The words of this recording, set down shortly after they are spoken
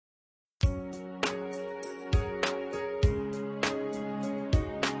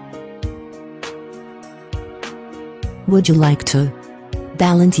Would you like to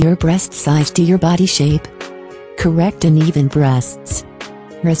balance your breast size to your body shape? Correct uneven breasts.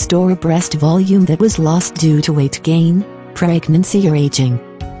 Restore breast volume that was lost due to weight gain, pregnancy or aging.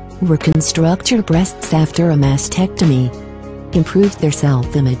 Reconstruct your breasts after a mastectomy. Improve their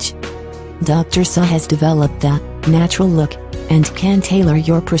self-image. Dr. Sa has developed the natural look and can tailor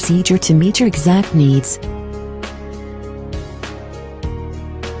your procedure to meet your exact needs.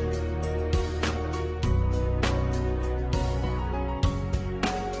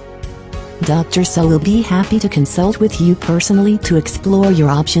 Dr. Sa will be happy to consult with you personally to explore your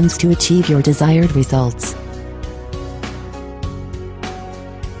options to achieve your desired results.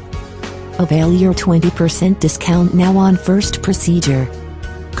 Avail your 20% discount now on first procedure.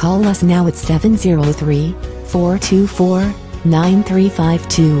 Call us now at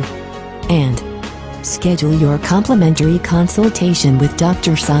 703-424-9352 and schedule your complimentary consultation with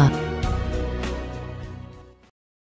Dr. Sa.